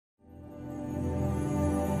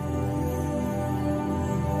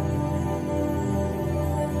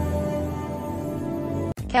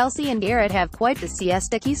Kelsey and Garrett have quite the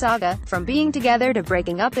Siesta Key saga, from being together to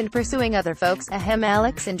breaking up and pursuing other folks,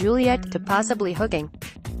 Alex and Juliet, to possibly hooking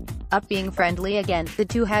up being friendly again. The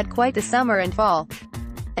two had quite the summer and fall.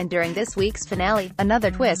 And during this week's finale, another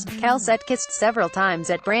twist, Kelsey kissed several times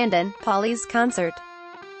at Brandon Pauly's concert.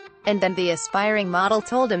 And then the aspiring model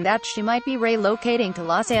told him that she might be relocating to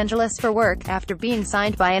Los Angeles for work, after being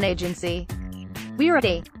signed by an agency. "We're at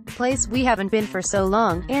a place we haven't been for so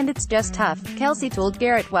long, and it's just tough," Kelsey told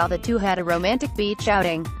Garrett while the two had a romantic beach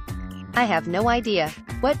outing. "I have no idea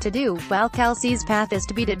what to do." While Kelsey's path is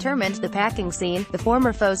to be determined, the packing scene, the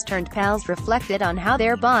former foes turned pals reflected on how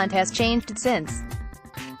their bond has changed since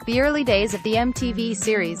the early days of the MTV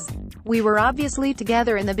series. "We were obviously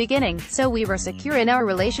together in the beginning, so we were secure in our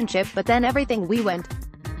relationship, but then everything we went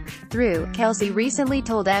through," Kelsey recently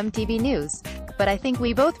told MTV News. "But I think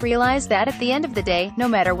we both realized that at the end of the day, no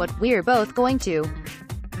matter what, we're both going to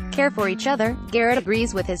care for each other." Garrett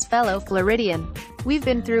agrees with his fellow Floridian. "We've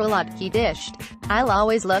been through a lot," he dished. "I'll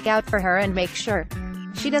always look out for her and make sure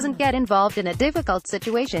she doesn't get involved in a difficult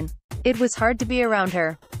situation. It was hard to be around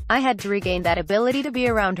her. I had to regain that ability to be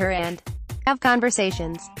around her and have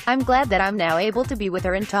conversations. I'm glad that I'm now able to be with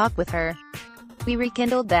her and talk with her. We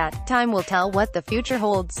rekindled that. Time will tell what the future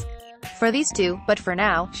holds for these two, but for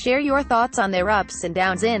now, share your thoughts on their ups and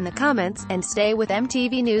downs in the comments, and stay with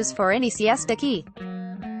MTV News for any Siesta Key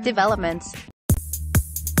developments."